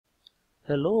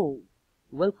Hello,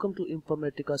 welcome to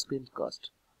Informatica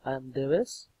Screencast. I am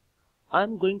Deves. I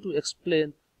am going to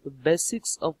explain the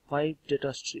basics of Vibe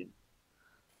data stream.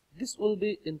 This will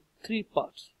be in three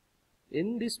parts.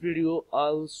 In this video,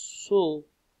 I'll show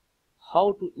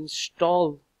how to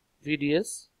install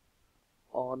VDS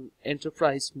on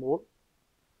enterprise mode,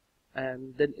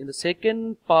 and then in the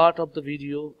second part of the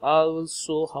video, I will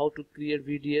show how to create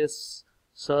VDS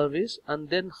service and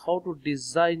then how to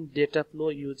design data flow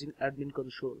using admin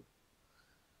console.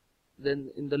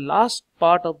 Then in the last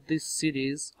part of this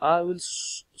series, I will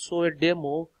show a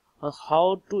demo on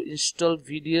how to install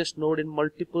VDS node in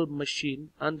multiple machines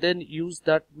and then use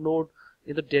that node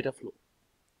in the data flow.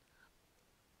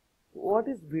 What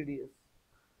is VDS?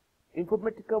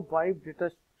 Informatica Vibe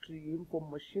data stream for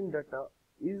machine data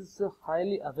is a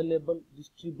highly available,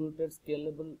 distributed,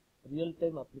 scalable,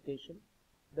 real-time application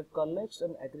that collects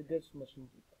and aggregates machine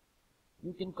data.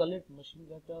 You can collect machine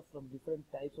data from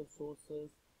different types of sources,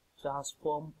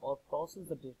 transform or process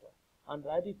the data, and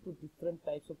write it to different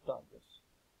types of targets.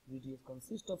 VDS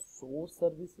consists of source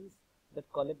services that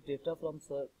collect data from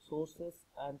sources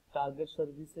and target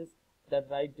services that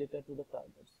write data to the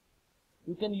targets.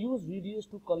 You can use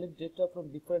VDS to collect data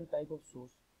from different types of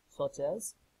sources, such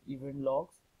as event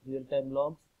logs, real-time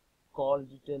logs, call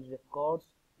detail records,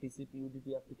 TCP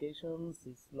UDP applications,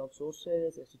 syslog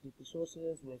sources, HTTP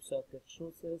sources, WebSocket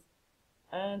sources,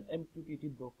 and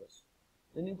MQTT brokers.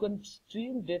 Then you can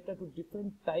stream data to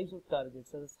different types of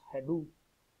targets such as Hadoop,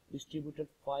 distributed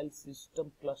file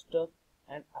system cluster,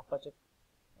 and Apache.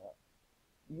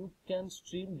 You can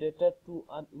stream data to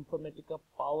an Informatica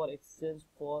Power Exchange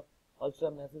for ultra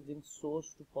messaging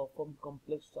source to perform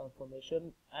complex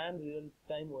transformation and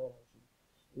real-time warehousing.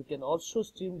 You can also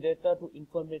stream data to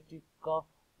Informatica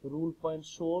rule point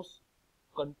source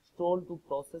control to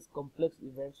process complex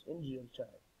events in real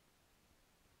time.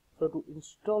 So to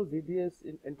install VDS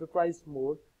in enterprise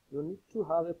mode, you need to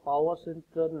have a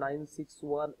PowerCenter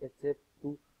 961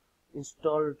 HF2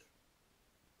 installed.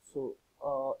 So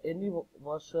any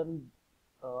version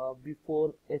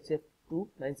before HF2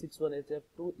 961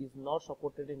 HF2 is not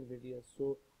supported in VDS.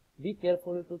 So be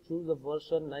careful to choose the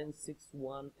version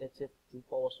 961 HF2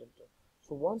 PowerCenter.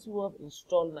 So once you have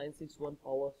installed 961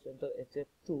 PowerCenter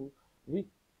HF2, you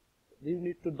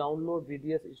need to download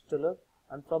VDS installer,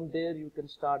 and from there you can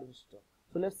start install.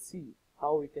 So let's see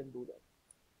how we can do that.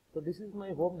 So this is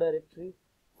my home directory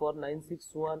for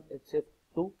 961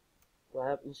 HF2. So I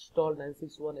have installed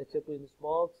 961 HF2 in this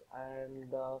box,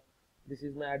 and this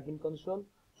is my admin console.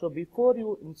 So before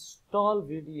you install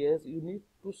VDS, you need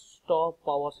to stop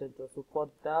PowerCenter. So for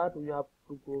that we have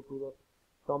to go to the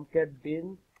Tomcat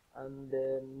bin, and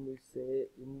then we say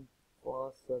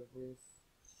info service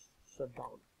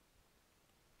shutdown.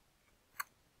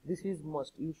 This is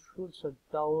must. You should shut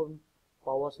down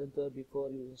PowerCenter before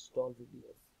you install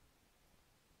VDS.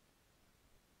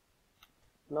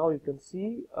 Now you can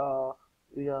see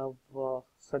we have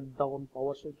shut down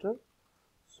PowerCenter,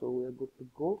 so we are good to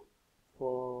go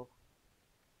for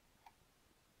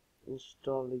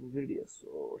installing VDS.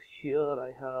 So here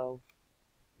I have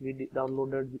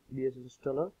downloaded VDS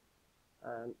installer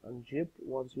and unzipped.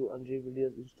 Once you unzip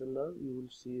VDS installer, you will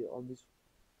see all this.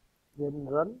 Then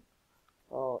run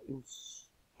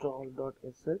install.sh.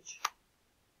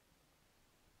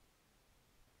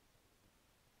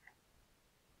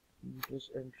 Press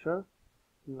enter.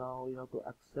 Now you have to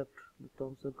accept the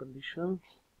terms and conditions.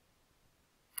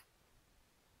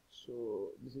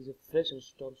 So this is a fresh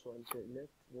install, so I'll say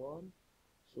left one.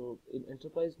 So in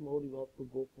enterprise mode you have to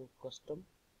go for custom.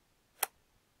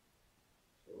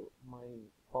 So my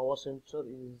PowerCenter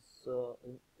is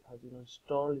has been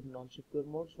installed in non-secure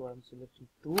mode, so I'm selecting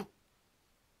 2.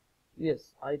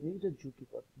 Yes, I need a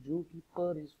Zookeeper.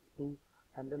 Zookeeper is to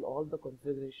handle all the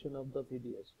configuration of the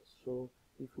VDS. So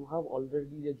if you have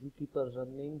already a Zookeeper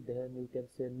running, then you can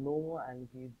say no and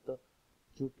give the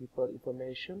Zookeeper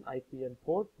information, IP and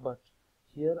port. But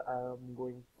here I am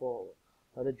going for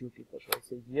other Zookeeper. So I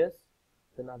say yes.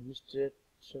 Then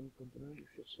administration component, you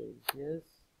should say yes.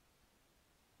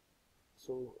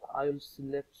 So I will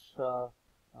select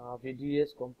VDS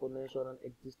components on an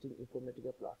existing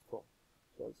Informatica platform.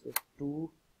 So I'll say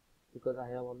 2 because I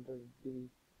have already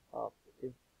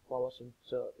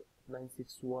PowerCenter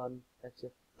 961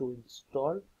 HF2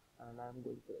 installed, and I'm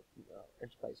going to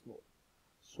enterprise mode.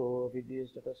 So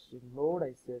VDS data stream node,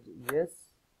 I said yes.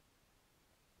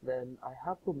 Then I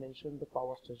have to mention the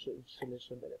PowerCenter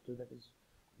installation directory, that is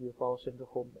your PowerCenter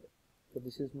home directory. So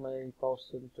this is my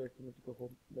PowerCenter Informatica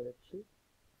home directory.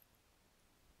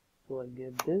 So I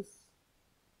get this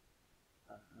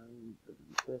and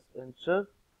press enter,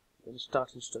 then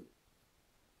start installing.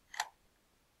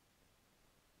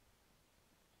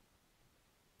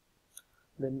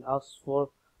 Then asks for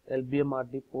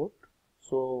LBMRD port,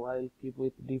 so I'll keep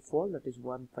with default, that is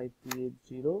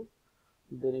 15380.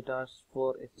 Then it asks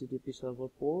for HTTP server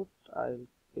port, I'll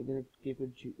again keep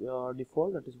it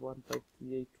default, that is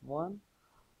 15381.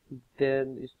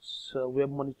 Then it's web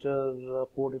monitor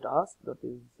port it asks, that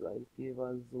is I'll give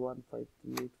as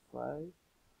 15385.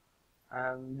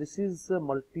 And this is a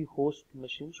multi-host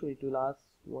machine, so it will ask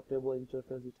whatever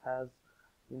interface it has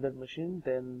in that machine.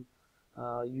 Then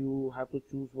you have to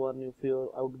choose one of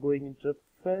your outgoing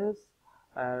interface,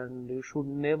 and you should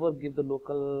never give the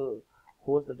local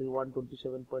host, that is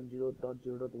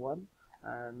 127.0.0.1,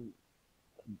 and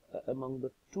among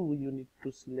the two you need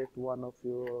to select one of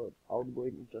your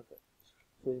outgoing interface.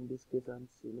 So in this case I'm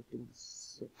selecting the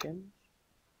second.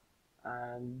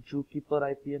 And Zookeeper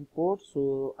IPN port,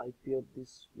 so IP of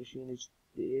this machine is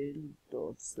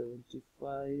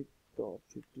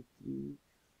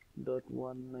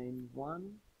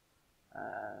 10.75.53.191,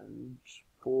 and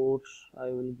port I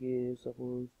will give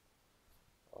suppose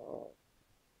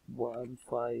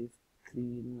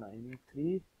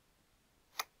 15393.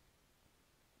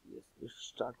 Yes, let's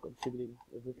start configuring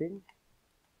everything,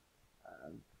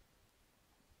 and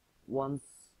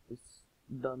once it's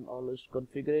done all its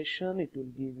configuration, it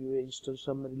will give you a install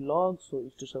summary log. So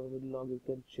install summary log you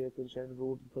can check inside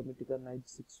root Informatica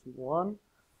 961,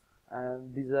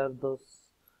 and these are the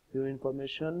your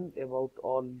information about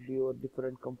all your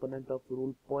different component of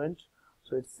rule point.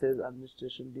 So it says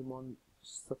administration daemon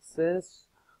success,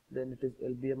 then it is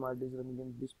LBMRD is running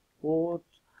in this port,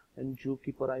 and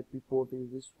Zookeeper IP port is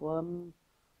this one,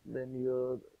 then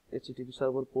your HTTP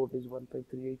server port is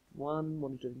 15381,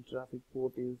 monitoring traffic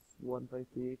port is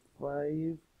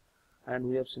 15385, and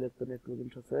we have selected the network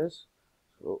interface.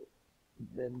 So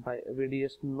then by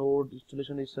VDS node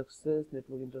installation is success,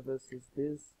 network interface is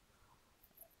this.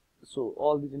 So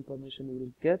all this information you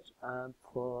will get, and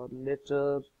for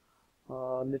later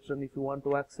on if you want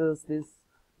to access this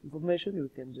information, you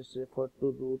can just refer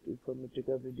to root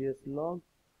Informatica VDS log.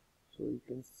 So you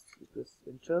can press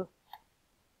enter.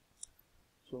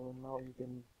 So now you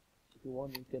can, if you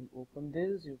want, you can open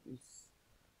this. You can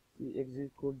see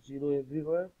exit code 0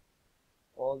 everywhere.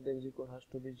 All the exit code has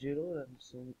to be 0, and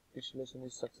installation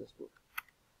is successful.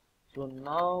 So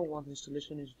now once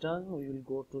installation is done, we will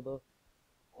go to the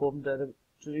home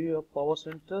directory of Power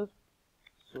Center.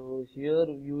 So here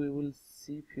you will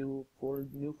see few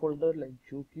new folder like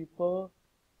Zookeeper,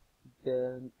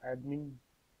 then admin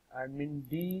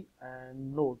D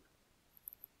and Node.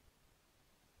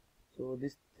 So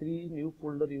these three new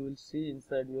folder you will see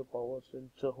inside your Power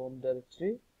Center home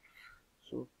directory.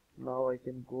 So now I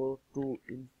can go to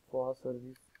info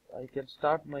service. I can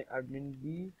start my admin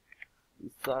D.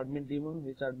 It's the admin daemon,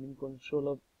 which admin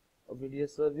console of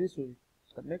VDS service will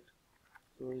connect.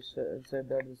 So inside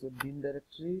that is a bin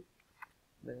directory.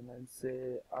 Then I'll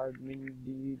say admin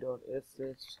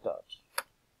d.sh start.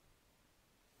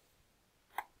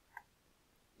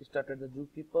 It started the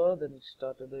Zookeeper, then it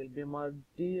started the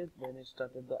LBMRD, then it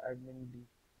started the admin D.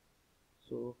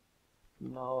 So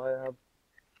now I have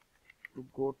to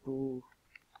go to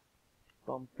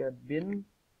Tomcat bin,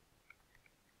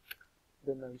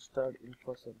 then I'll start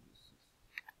info services.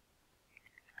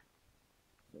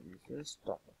 Services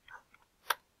startup.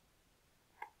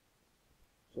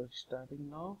 So it's starting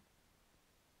now.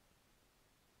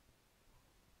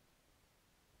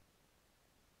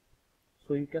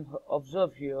 So you can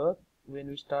observe here, when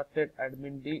we started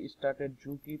admin D, it started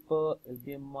Zookeeper,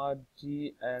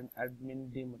 LBMRD and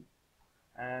admin daemon.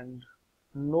 And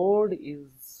node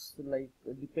is like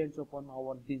depends upon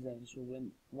our design. So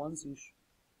when once you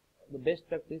the best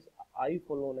practice I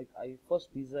follow, like I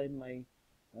first design my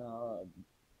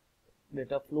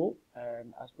data flow,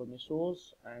 and as per my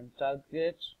source and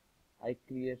target I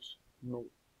create node.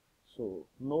 So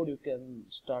node you can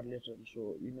start later.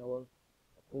 So in our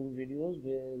videos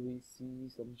where we see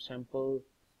some sample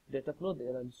data flow,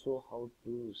 there and show how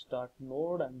to start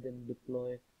node and then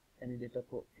deploy any data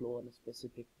flow on a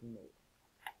specific node.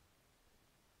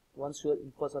 Once your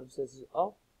info services is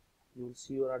up, you will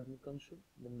see your admin console,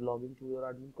 then log into your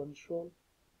admin console.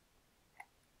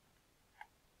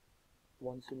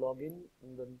 Once you log in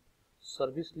the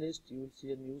service list, you will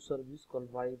see a new service called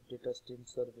Vibe Data Stream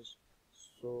Service.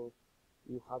 So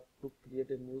you have to create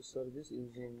a new service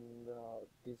using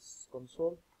this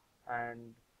console,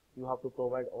 and you have to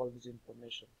provide all this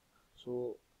information.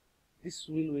 So this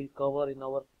will cover in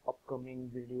our upcoming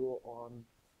video on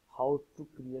how to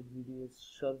create VDS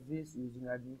service using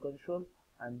admin console,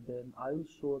 and then I will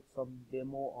show some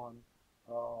demo on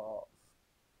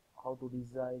how to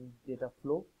design data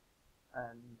flow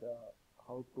and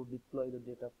how to deploy the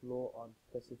data flow on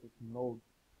specific node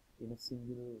in a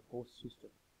single host system.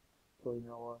 So in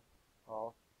our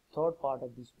third part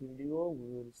of this video,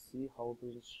 we will see how to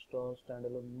install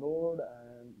standalone node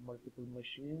and multiple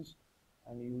machines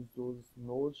and use those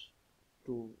nodes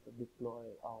to deploy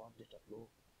our data flow.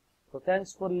 So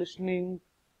thanks for listening.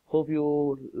 Hope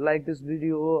you like this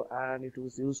video and it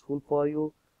was useful for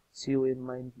you. See you in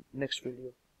my next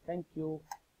video. Thank you.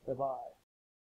 Bye bye.